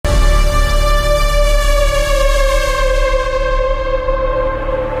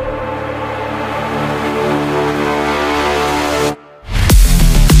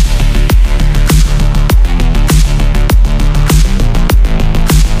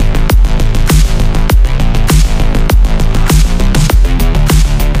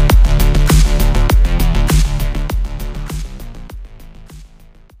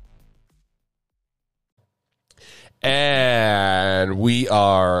we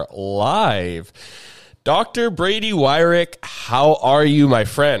are live. Dr. Brady Wyrick, how are you, my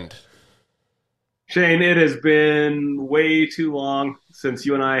friend? Shane, it has been way too long since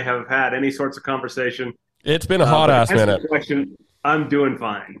you and I have had any sorts of conversation. It's been a hot-ass minute. Question, I'm doing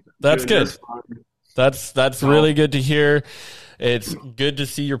fine. That's doing good. That's really good to hear. It's good to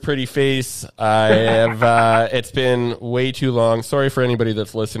see your pretty face. I have. It's been way too long. Sorry for anybody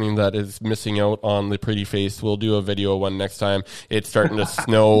that's listening that is missing out on the pretty face. We'll do a video one next time. It's starting to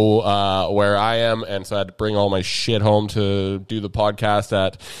snow where I am, and so I had to bring all my shit home to do the podcast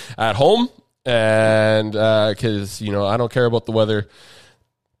at home. And because I don't care about the weather.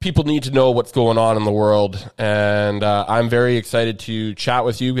 People need to know what's going on in the world, and I'm very excited to chat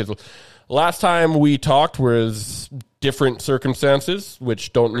with you because last time we talked was different circumstances,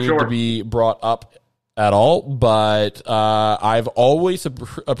 which don't need to be brought up at all. But I've always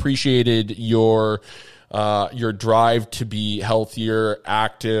appreciated your drive to be healthier,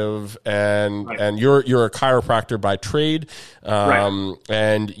 active, and you're a chiropractor by trade,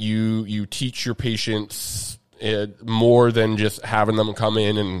 and you teach your patients more than just having them come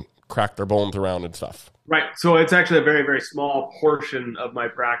in and crack their bones around and stuff. Right. So it's actually a very, very small portion of my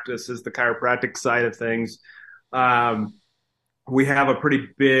practice is the chiropractic side of things. We have a pretty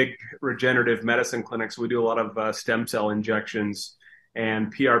big regenerative medicine clinic, so we do a lot of stem cell injections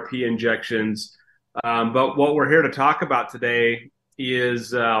and PRP injections. But what we're here to talk about today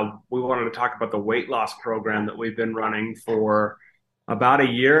is we wanted to talk about the weight loss program that we've been running for about a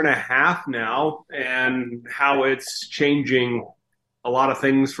year and a half now, and how it's changing a lot of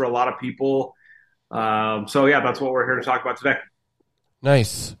things for a lot of people. So yeah, that's what we're here to talk about today.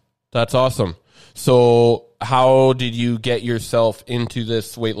 Nice. That's awesome. So how did you get yourself into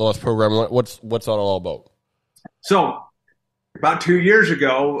this weight loss program? What's that all about? So about 2 years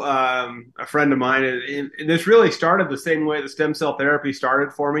ago, a friend of mine, and this really started the same way the stem cell therapy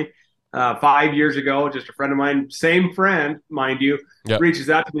started for me. 5 years ago, just a friend of mine, same friend, mind you, reaches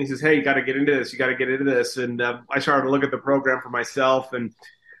out to me and says, "Hey, you got to get into this. You got to get into this." And I started to look at the program for myself. And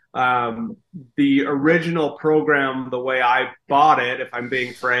the original program, the way I bought it, if I'm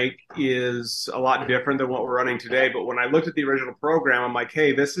being frank, is a lot different than what we're running today. But when I looked at the original program, I'm like,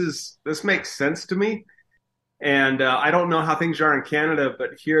 "Hey, this makes sense to me." And I don't know how things are in Canada,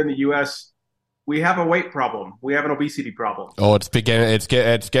 but here in the U.S., we have a weight problem. We have an obesity problem. Oh, it's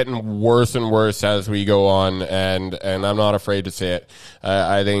getting worse and worse as we go on, and I'm not afraid to say it.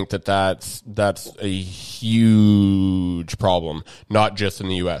 I think that's a huge problem, not just in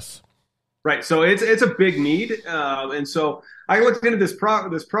the U.S. Right. So it's a big need, and so I looked into this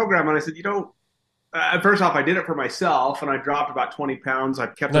program, and I said, first off, I did it for myself, and I dropped about 20 pounds.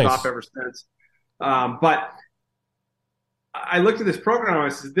 I've kept it off ever since, but I looked at this program and I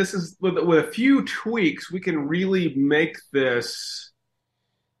said, this is with a few tweaks, we can really make this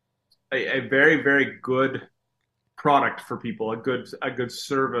a very, very good product for people, a good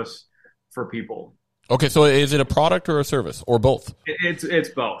service for people. Okay, so is it a product or a service or both? It's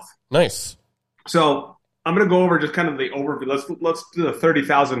both. Nice. So I'm going to go over just kind of the overview. Let's do the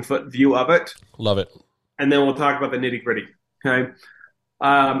 30,000 foot view of it. Love it. And then we'll talk about the nitty gritty. Okay.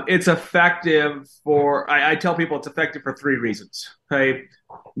 It's effective I tell people it's effective for three reasons. Okay.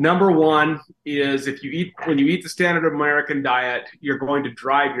 Number one is when you eat the standard American diet, you're going to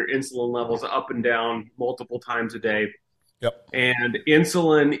drive your insulin levels up and down multiple times a day. Yep. And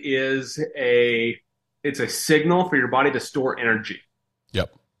insulin it's a signal for your body to store energy.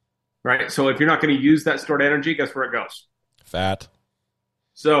 Yep. Right. So if you're not going to use that stored energy, guess where it goes? Fat.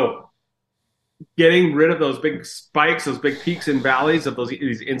 So getting rid of those big spikes, those big peaks and valleys of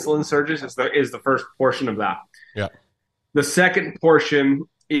these insulin surges is the first portion of that. Yeah. The second portion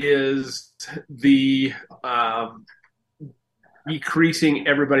is the decreasing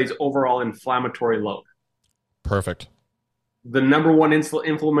everybody's overall inflammatory load. Perfect. The number one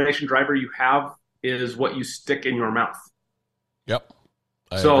inflammation driver you have is what you stick in your mouth. Yep.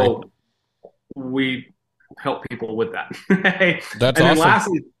 I so agree. We help people with that. That's and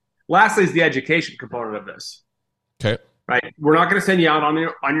awesome. Then lastly is the education component of this. Okay. Right. We're not going to send you out on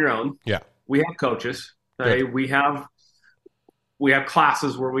your own. Yeah. We have coaches. Okay. We have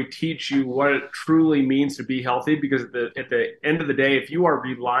classes where we teach you what it truly means to be healthy, because at the end of the day, if you are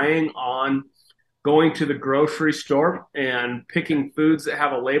relying on going to the grocery store and picking foods that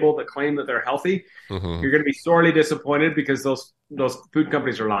have a label that claim that they're healthy, you're going to be sorely disappointed because those food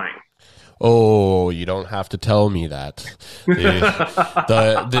companies are lying. Oh, you don't have to tell me that.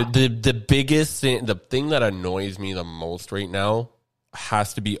 The biggest thing, the thing that annoys me the most right now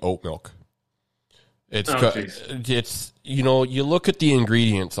has to be oat milk. It's Oh, co- jeez. it's you look at the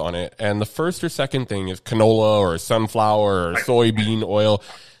ingredients on it, and the first or second thing is canola or sunflower or Right. soybean oil.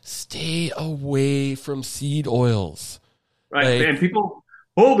 Stay away from seed oils. Right. Like, And people,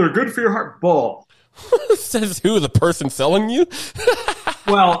 oh, they're good for your heart. Bull. says who? The person selling you?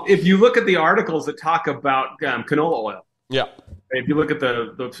 Well, if you look at the articles that talk about canola oil, Yeah. if you look at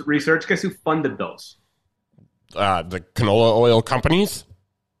the research, guess who funded those? The canola oil companies.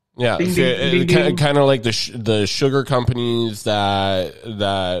 Yeah, Ding, so ding, ding, ding. kind of like the sugar companies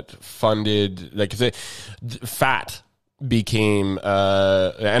that funded, like, fat became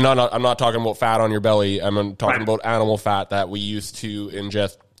and I'm not talking about fat on your belly. I'm talking Right. about animal fat that we used to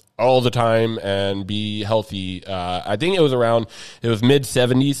ingest all the time and be healthy. I think it was mid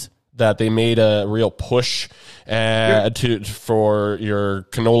 70s that they made a real push for your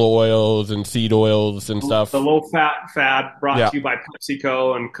canola oils and seed oils and stuff. The low fat fad brought Yeah. to you by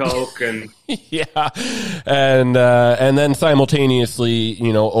PepsiCo and Coke and Yeah, and then simultaneously,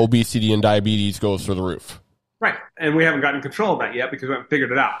 obesity and diabetes goes through the roof. right. And we haven't gotten control of that yet because we haven't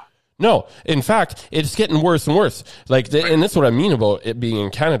figured it out. No, in fact, it's getting worse and worse. Like, and that's what I mean about it being in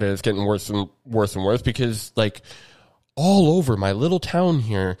Canada. It's getting worse and worse and worse because, like, all over my little town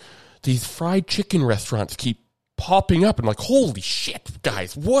here, these fried chicken restaurants keep popping up, and like, holy shit,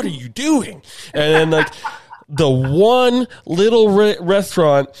 guys, what are you doing? And then, like, the one little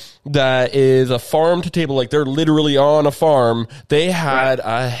restaurant that is a farm to table, like, they're literally on a farm, they had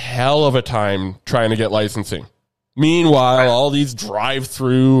a hell of a time trying to get licensing. Meanwhile, all these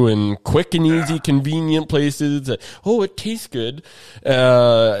drive-through and quick and easy, convenient places that, it tastes good.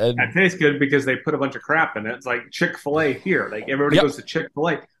 It tastes good because they put a bunch of crap in it. It's like Chick-fil-A here. Like everybody Yep. goes to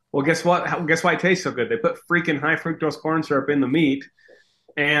Chick-fil-A. Well, guess what? Guess why it tastes so good? They put freaking high fructose corn syrup in the meat,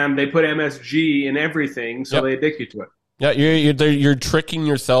 and they put MSG in everything, so Yep. they addict you to it. Yeah, you're tricking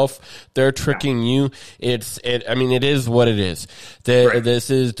yourself. They're tricking you. I mean, it is what it is. Right. This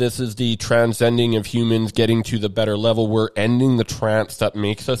is the transcending of humans getting to the better level. We're ending the trance that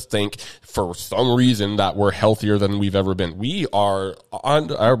makes us think, for some reason, that we're healthier than we've ever been. We've never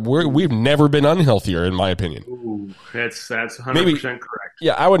been unhealthier, in my opinion. Ooh, that's 100% correct.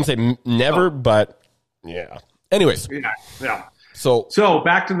 Yeah, I wouldn't say never, but yeah. Anyways, Yeah. so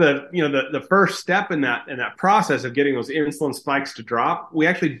back to the first step in that process of getting those insulin spikes to drop. We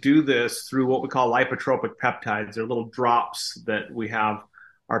actually do this through what we call lipotropic peptides. They're little drops that we have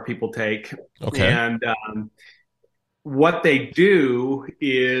our people take. Okay. And what they do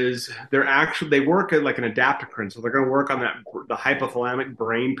is they work like an adaptocrine. So they're going to work on the hypothalamic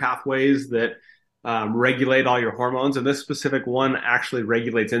brain pathways that regulate all your hormones. And this specific one actually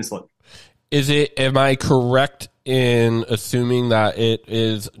regulates insulin. am I correct in assuming that it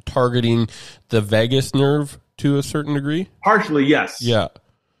is targeting the vagus nerve to a certain degree? Partially, yes. Yeah.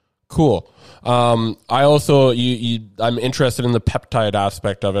 Cool. I also, I'm interested in the peptide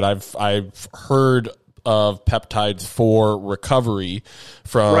aspect of it. I've heard of peptides for recovery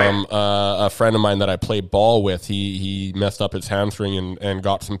from a friend of mine that I play ball with. He messed up his hamstring and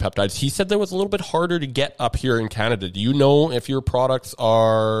got some peptides. He said that was a little bit harder to get up here in Canada. Do you know if your products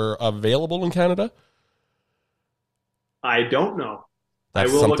are available in Canada? I don't know. That's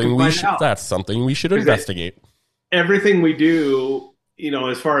I will look something and we find should. out. That's something we should investigate. Everything we do,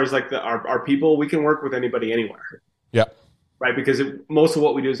 as far as like our people, we can work with anybody anywhere, Yeah. right? Because most of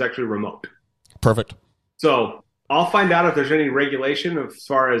what we do is actually remote. Perfect. So I'll find out if there's any regulation as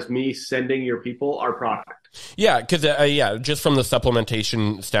far as me sending your people our product. Yeah, because just from the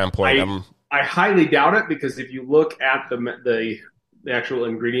supplementation standpoint, I highly doubt it because if you look at the actual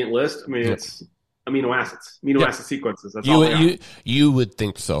ingredient list, I mean it's amino acid sequences. That's all they are. you would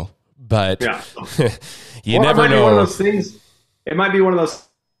think so, but Yeah. you Or never it might know. Be one of those things. It might be one of those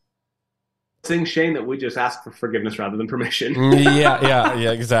things, Shane, that we just ask for forgiveness rather than permission. yeah,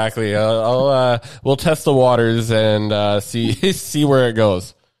 exactly. We'll test the waters and see where it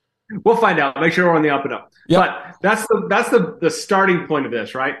goes. We'll find out. Make sure we're on the up and up. Yep. But that's the starting point of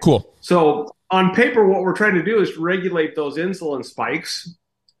this, right? Cool. So on paper, what we're trying to do is regulate those insulin spikes.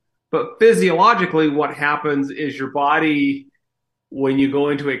 But physiologically, what happens is your body, when you go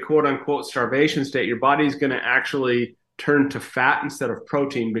into a quote unquote starvation state, your body's going to actually turn to fat instead of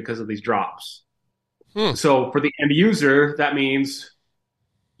protein because of these drops. So for the end user, that means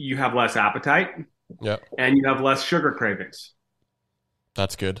you have less appetite and you have less sugar cravings.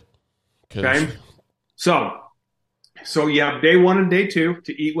 That's good. Okay. So you have day 1 and day 2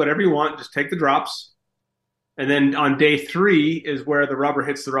 to eat whatever you want. Just take the drops. And then on day 3 is where the rubber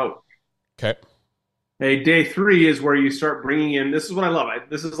hits the road. Okay. Day 3 is where you start bringing in, this is what I love.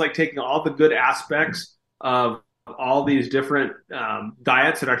 This is like taking all the good aspects of all these different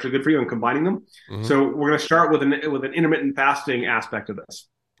diets that are actually good for you and combining them. Mm-hmm. So we're going to start with an intermittent fasting aspect of this.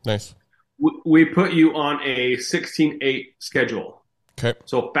 Nice. We put you on a 16-8 schedule. Okay.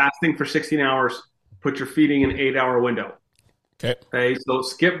 So fasting for 16 hours, put your feeding in an 8-hour window. Okay. Okay. So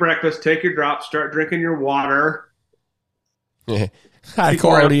skip breakfast, take your drops, start drinking your water. High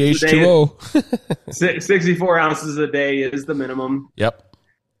quality H2O. 64 ounces a day is the minimum. Yep.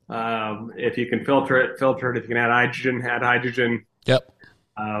 If you can filter it, filter it. If you can add hydrogen, add hydrogen. Yep.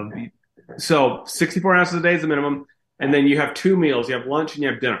 So 64 ounces a day is the minimum. And then you have 2 meals. You have lunch and you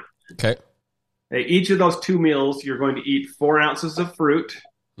have dinner. Okay. Each of those 2 meals, you're going to eat 4 ounces of fruit,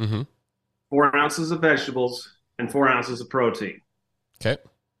 Mm-hmm. 4 ounces of vegetables, and 4 ounces of protein. Okay.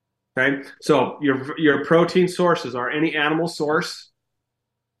 Okay. So your protein sources are any animal source,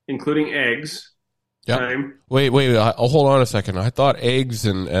 including eggs. Yep. Okay? Wait. I'll hold on a second. I thought eggs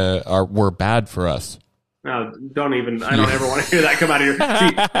and were bad for us. No, don't even. I don't ever want to hear that come out of your.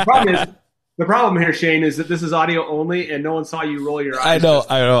 See, the problem here, Shane, is that this is audio only, and no one saw you roll your eyes. I know.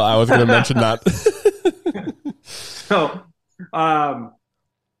 I was going to mention that. So,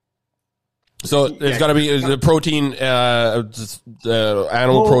 so there's got to be the protein,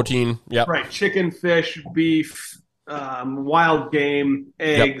 animal protein. Yeah. Right. Chicken, fish, beef, wild game,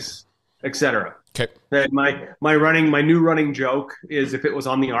 eggs, etc. Okay. My new running joke is if it was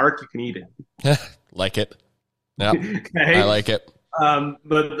on the ark, you can eat it. Like it. Yeah. Okay? I like it.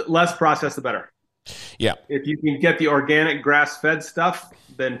 But less processed, the better. Yeah. If you can get the organic grass-fed stuff,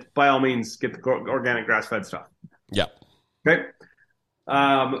 then by all means, get the organic grass-fed stuff. Yeah. Okay.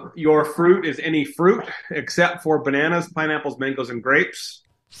 Your fruit is any fruit except for bananas, pineapples, mangoes, and grapes.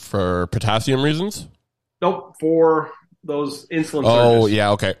 For potassium reasons? Nope, for those insulin Oh, surges.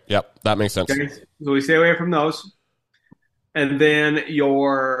 yeah, okay. Yep, that makes sense. Okay? So we stay away from those. And then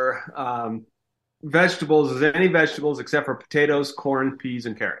your vegetables is any vegetables except for potatoes, corn, peas,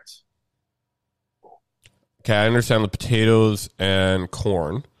 and carrots. Okay, I understand the potatoes and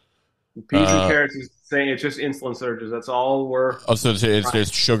corn. Peas and carrots is saying it's just insulin surges. That's all we're... Oh, so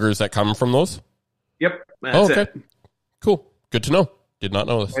there's sugars that come from those? Yep, that's okay. it. Cool. Good to know. Did not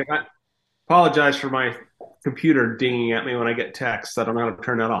know this. I apologize for my computer dinging at me when I get texts. I don't know how to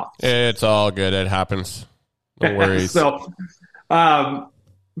turn that off. It's all good. It happens. No worries. So,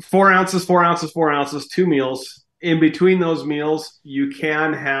 4 ounces, 4 ounces, 4 ounces, 2 meals. In between those meals, you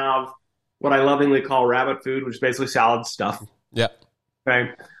can have what I lovingly call rabbit food, which is basically salad stuff. Yeah.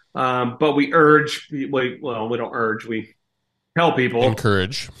 Okay. But we urge, we don't urge, we tell people.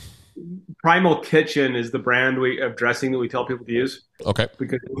 Encourage. Primal Kitchen is the brand of dressing that we tell people to use. Okay.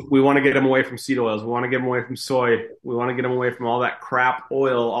 Because we want to get them away from seed oils. We want to get them away from soy. We want to get them away from all that crap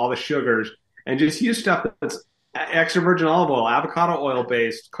oil, all the sugars, and just use stuff that's extra virgin olive oil, avocado oil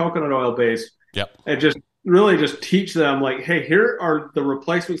based, coconut oil based. Yep. And just really just teach them like, hey, here are the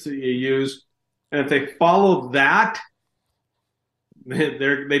replacements that you use. And if they follow that,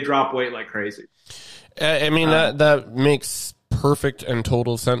 they drop weight like crazy. I mean, that makes perfect and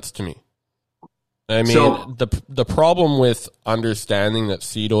total sense to me. I mean, the problem with understanding that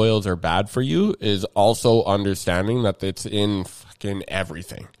seed oils are bad for you is also understanding that it's in fucking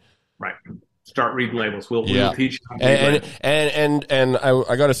everything. Right. Start reading labels. We'll teach you. And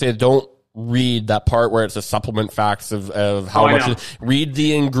I got to say, don't read that part where it's a supplement facts of how much. Read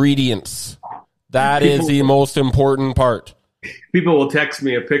the ingredients. That is the most important part. People will text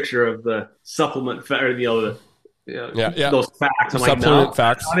me a picture of the supplement or those facts. I'm supplement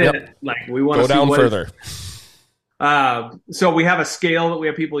facts. Yep. Like we want to go down further. So we have a scale that we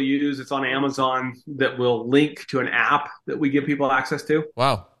have people use. It's on Amazon that will link to an app that we give people access to.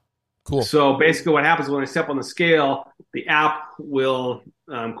 Wow, cool. So basically, what happens when I step on the scale, the app will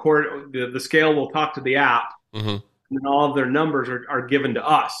the scale will talk to the app, and all of their numbers are given to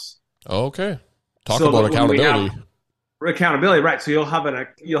us. Okay, talk about accountability. Accountability, right? So you'll have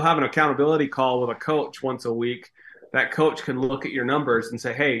an accountability call with a coach once a week. That coach can look at your numbers and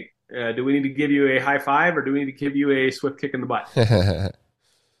say, "Hey, do we need to give you a high five or do we need to give you a swift kick in the butt?"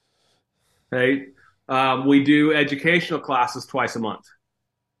 Okay. We do educational classes twice a month.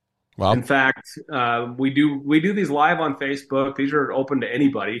 Wow. In fact, we do these live on Facebook. These are open to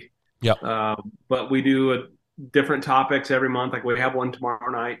anybody. Yeah. But we do different topics every month. Like we have one tomorrow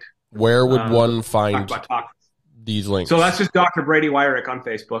night. Where would one find these links? So that's just Dr. Brady Wyrick on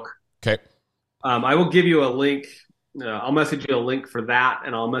Facebook. Okay. I will give you a link. I'll message you a link for that,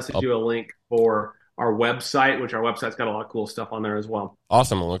 and I'll message you a link for our website, which our website's got a lot of cool stuff on there as well.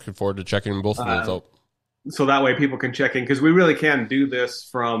 Awesome. I'm looking forward to checking both of those out. So that way people can check in, because we really can do this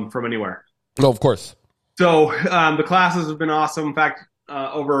from anywhere. No, of course. So the classes have been awesome. In fact,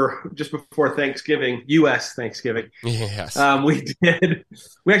 over just before Thanksgiving, U.S. Thanksgiving. Yes. We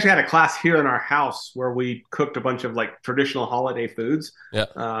actually had a class here in our house where we cooked a bunch of like traditional holiday foods.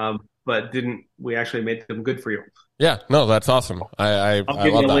 Yeah. But we actually made them good for you. Yeah, no, that's awesome. I'll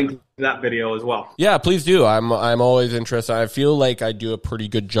give you a link to that video as well. Yeah, please do. I'm always interested. I feel like I do a pretty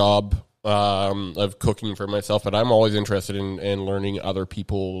good job of cooking for myself, but I'm always interested in learning other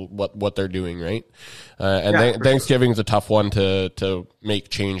people what they're doing, right? Thanksgiving's a tough one to make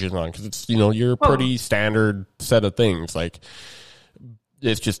changes on because it's you're a pretty standard set of things. Like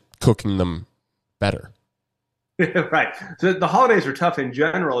it's just cooking them better. Right. So the holidays are tough in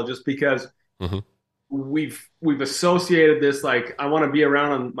general, just because we've associated this, like, I want to be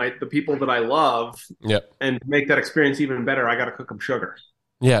around the people that I love, and to make that experience even better, I got to cook them sugar.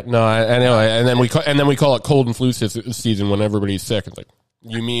 Yeah, no, I know, and then we call it cold and flu season when everybody's sick. It's like,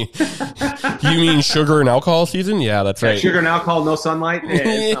 you mean sugar and alcohol season? Yeah, that's right. Sugar and alcohol, no sunlight.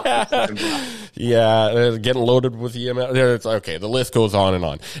 Yeah, getting loaded with EMF. It's okay. The list goes on and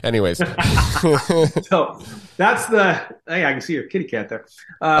on. Anyways, so that's hey, I can see your kitty cat there.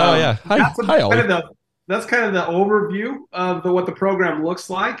 Oh yeah, hi, Ollie. That's kind of the overview of what the program looks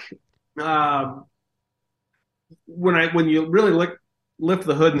like. When you really lift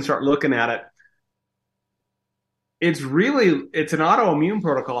the hood and start looking at it, it's an autoimmune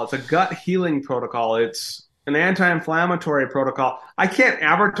protocol. It's a gut healing protocol. It's an anti-inflammatory protocol. I can't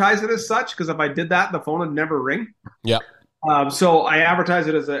advertise it as such because if I did that, the phone would never ring. Yeah. So I advertise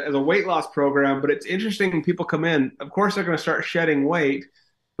it as a weight loss program, but it's interesting when people come in. Of course, they're going to start shedding weight,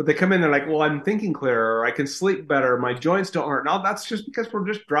 but they come in, they're like, well, I'm thinking clearer, or I can sleep better, my joints don't hurt. Now that's just because we're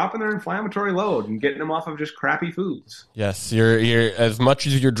just dropping their inflammatory load and getting them off of just crappy foods. Yes, you're as much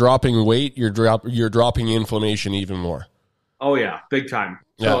as you're dropping weight, you're dropping inflammation even more. Oh yeah, big time.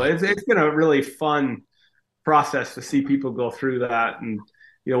 So it's been a really fun process to see people go through that. And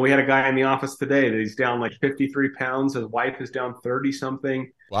we had a guy in the office today that he's down like 53 pounds. His wife is down 30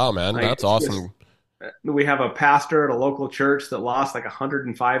 something. Wow, man, that's awesome. We have a pastor at a local church that lost like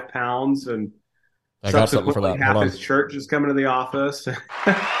 105 pounds, and I got something for that. Half his church is coming to the office. What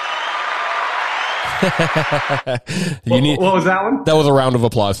was that one? That was a round of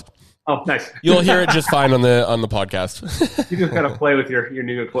applause. Oh, nice. You'll hear it just fine on the podcast. You just gotta play with your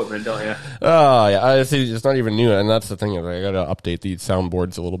new equipment, don't you? Oh yeah, I see. It's not even new, and that's the thing. I gotta update these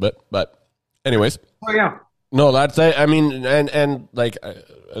soundboards a little bit. But anyways, oh yeah. No, that's it. I mean, and like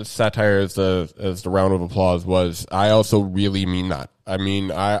satire as the round of applause was. I also really mean that. I mean,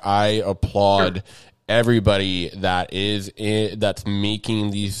 I applaud everybody that's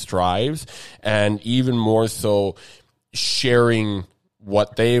making these strives, and even more so sharing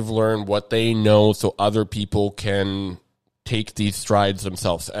what they've learned, what they know, so other people can take these strides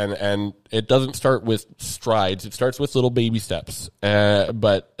themselves. And it doesn't start with strides. It starts with little baby steps.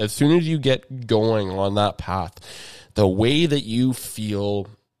 But as soon as you get going on that path, the way that you feel,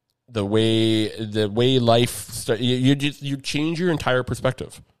 the way life you change your entire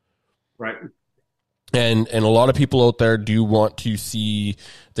perspective. Right. And a lot of people out there do want to see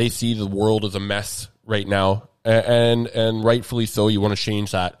the world as a mess right now. And rightfully so. You want to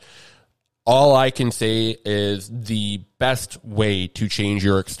change that. All I can say is the best way to change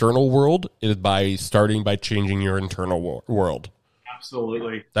your external world is by changing your internal world.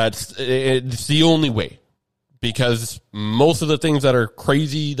 Absolutely. It's the only way, because most of the things that are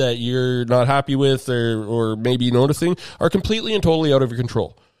crazy that you're not happy with or maybe noticing are completely and totally out of your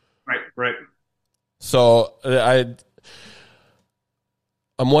control. Right. So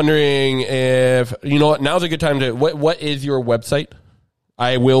I'm wondering if, now's a good time to, what is your website?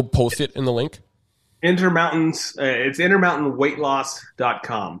 I will post it in the link. Intermountains, it's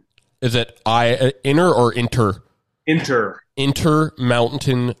intermountainweightloss.com. Is it inner or inter? Inter.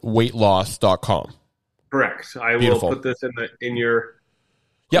 Intermountainweightloss.com. Correct. I Beautiful. will put this in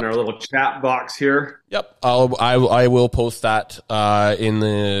our little chat box here. Yep. I will post that in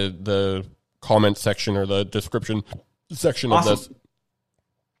the comment section or the description section of this.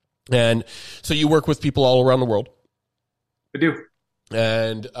 And so you work with people all around the world. I do.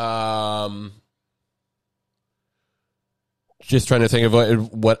 And just trying to think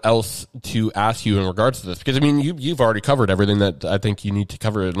of what else to ask you in regards to this, because I mean you've already covered everything that I think you need to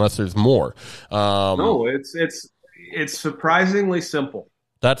cover, unless there's more. No, it's surprisingly simple.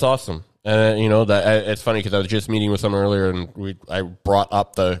 That's awesome. And that it's funny because I was just meeting with someone earlier, and I brought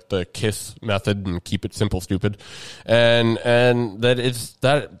up the KISS method and keep it simple, stupid, and that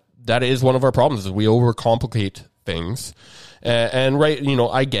is one of our problems, is we overcomplicate things. And right,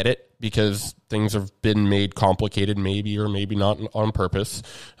 I get it. because things have been made complicated, maybe or maybe not on purpose,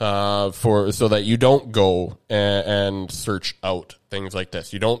 so that you don't go and search out things like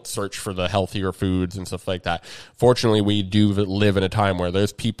this. You don't search for the healthier foods and stuff like that. Fortunately, we do live in a time where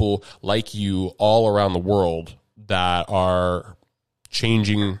there's people like you all around the world that are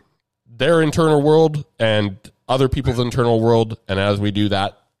changing their internal world and other people's internal world. And as we do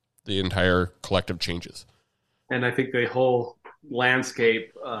that, the entire collective changes. And I think the whole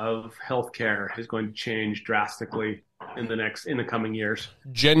landscape of healthcare is going to change drastically in the coming years.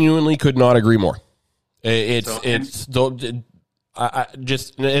 Genuinely could not agree more. It's not even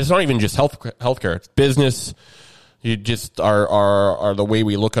just healthcare. It's business. You just are the way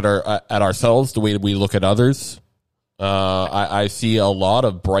we look at ourselves, the way we look at others. I see a lot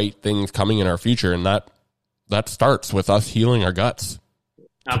of bright things coming in our future, and that starts with us healing our guts.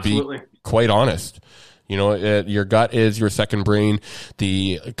 Absolutely. To be quite honest, your gut is your second brain.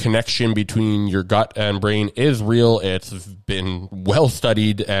 The connection between your gut and brain is real. It's been well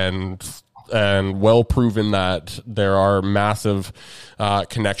studied and well proven that there are massive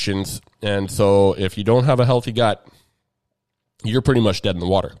connections. And so if you don't have a healthy gut, you're pretty much dead in the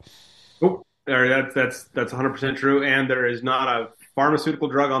water. Oh, that's 100% true. And there is not a pharmaceutical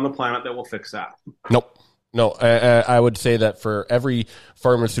drug on the planet that will fix that. Nope. No, I would say that for every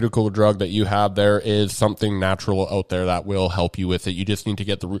pharmaceutical drug that you have, there is something natural out there that will help you with it. You just need to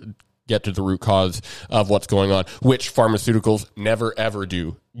get to the root cause of what's going on, which pharmaceuticals never ever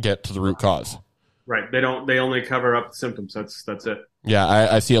do get to the root cause. Right. They don't. They only cover up the symptoms. That's it. Yeah,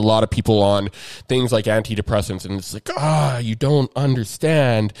 I see a lot of people on things like antidepressants, and it's like, you don't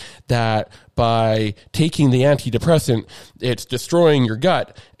understand that by taking the antidepressant, it's destroying your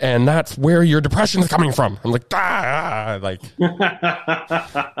gut, and that's where your depression is coming from. I'm like, like, Yep,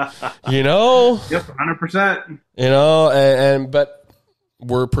 100%. But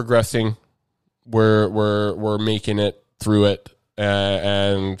we're progressing, we're making it through it.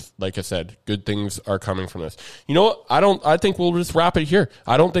 And like I said, good things are coming from this. You know what? I think we'll just wrap it here.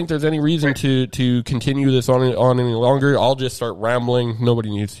 I don't think there's any reason to continue this on any longer. I'll just start rambling.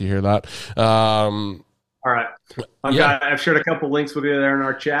 Nobody needs to hear that. All right. I've shared a couple links with you there in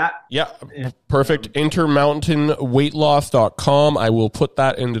our chat. Yeah. Perfect. Intermountainweightloss.com. I will put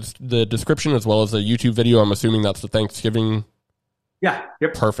that in the description as well as a YouTube video. I'm assuming that's the Thanksgiving. Yeah.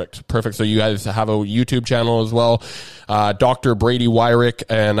 Yep. Perfect. So you guys have a YouTube channel as well. Dr. Brady Wyrick,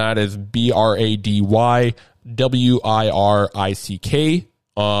 and that is BradyWirick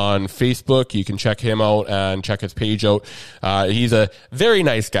on Facebook. You can check him out and check his page out. He's a very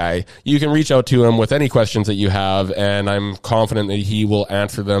nice guy. You can reach out to him with any questions that you have, and I'm confident that he will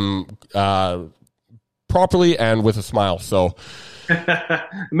answer them properly and with a smile. So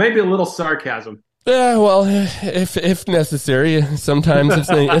maybe a little sarcasm. Yeah, well, if necessary, sometimes it's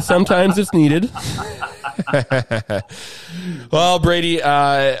needed. Well, Brady,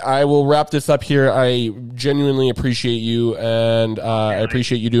 I will wrap this up here. I genuinely appreciate you, and I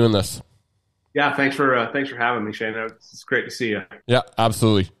appreciate you doing this. Yeah, thanks for having me, Shane. It's great to see you. Yeah,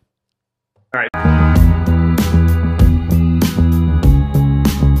 absolutely. All right.